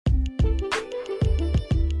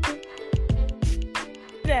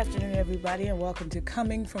Good afternoon, everybody, and welcome to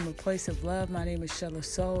Coming from a Place of Love. My name is Shella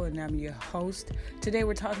Soul, and I'm your host. Today,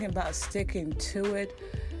 we're talking about sticking to it.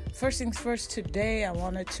 First things first, today, I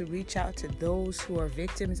wanted to reach out to those who are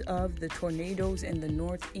victims of the tornadoes in the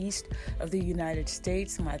northeast of the United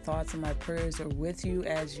States. My thoughts and my prayers are with you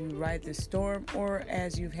as you ride the storm or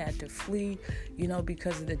as you've had to flee,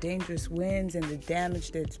 because of the dangerous winds and the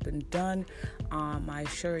damage that's been done. I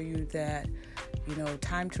assure you that,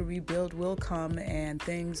 time to rebuild will come and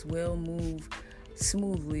things will move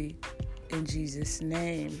smoothly in Jesus'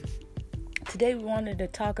 name. Today we wanted to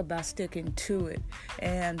talk about sticking to it,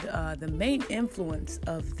 and the main influence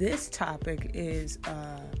of this topic is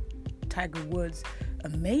Tiger Woods'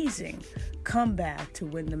 amazing comeback to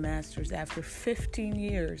win the Masters after 15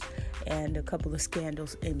 years and a couple of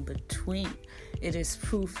scandals in between. It is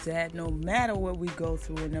proof that no matter what we go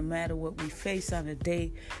through and no matter what we face on a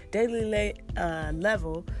daily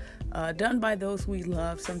level, done by those we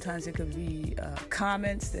love, sometimes it could be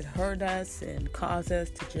comments that hurt us and cause us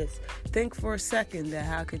to just think for a second that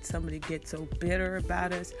how could somebody get so bitter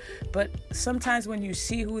about us. But sometimes when you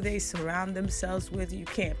see who they surround themselves with, you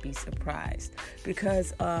can't be surprised,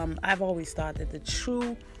 because I've always thought that the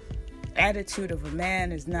true attitude of a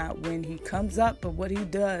man is not when he comes up, but what he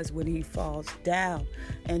does when he falls down.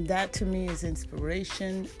 And that to me is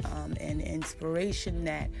inspiration, and inspiration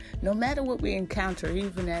that no matter what we encounter,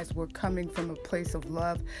 even as we're coming from a place of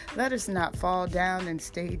love, let us not fall down and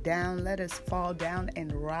stay down. Let us fall down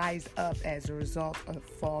and rise up as a result of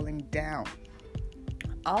falling down.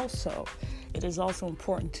 Also, it is also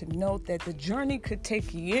important to note that the journey could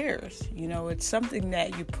take years. It's something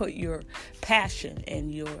that you put your passion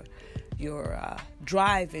and your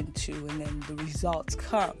drive into, and then the results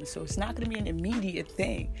come. So it's not going to be an immediate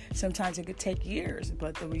thing. Sometimes it could take years,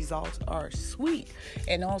 but the results are sweet.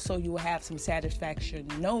 And also you will have some satisfaction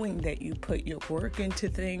knowing that you put your work into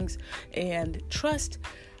things, and trust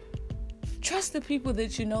the people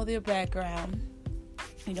that you know their background.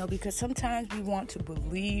 Because sometimes we want to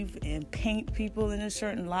believe and paint people in a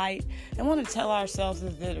certain light and want to tell ourselves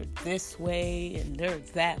that they're this way and they're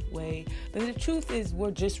that way. But the truth is,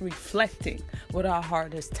 we're just reflecting what our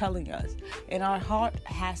heart is telling us. And our heart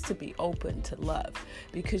has to be open to love,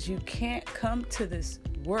 because you can't come to this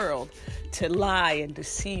world to lie and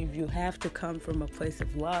deceive. You have to come from a place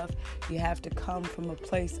of love. You have to come from a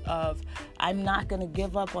place of, I'm not going to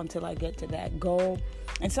give up until I get to that goal.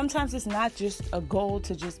 And sometimes it's not just a goal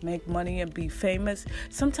to just make money and be famous.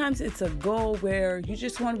 Sometimes it's a goal where you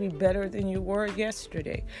just want to be better than you were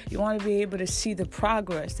yesterday. You want to be able to see the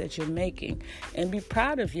progress that you're making and be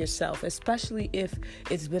proud of yourself, especially if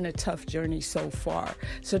it's been a tough journey so far.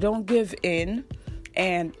 So don't give in,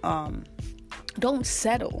 and don't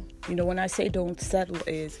settle. When I say don't settle,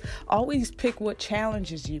 is always pick what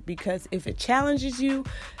challenges you, because if it challenges you,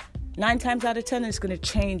 9 times out of 10, it's going to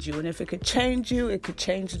change you. And if it could change you, it could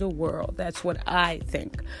change the world. That's what I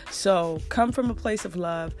think. So come from a place of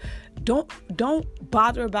love. Don't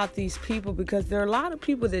bother about these people, because there are a lot of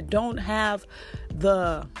people that don't have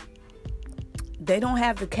the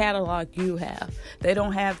catalog you have. They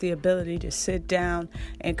don't have the ability to sit down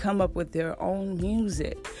and come up with their own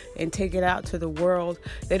music and take it out to the world.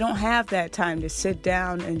 They don't have that time to sit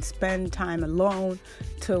down and spend time alone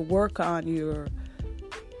to work on your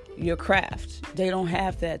craft. They don't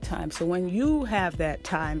have that time. So when you have that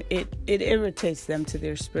time, it irritates them to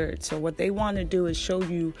their spirit. So what they want to do is show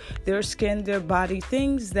you their skin, their body,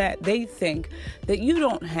 things that they think that you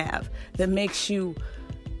don't have, that makes you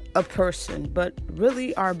a person. But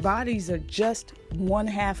really, our bodies are just one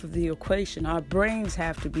half of the equation. Our brains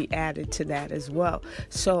have to be added to that as well.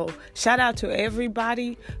 So shout out to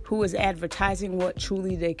everybody who is advertising what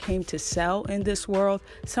truly they came to sell in this world.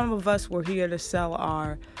 Some of us were here to sell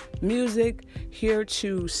our music, here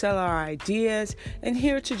to sell our ideas, and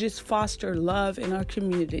here to just foster love in our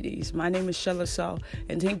communities. My name is Shella Soul,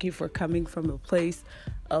 and thank you for coming from a place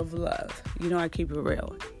of love. I keep it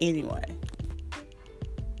real. Anyway.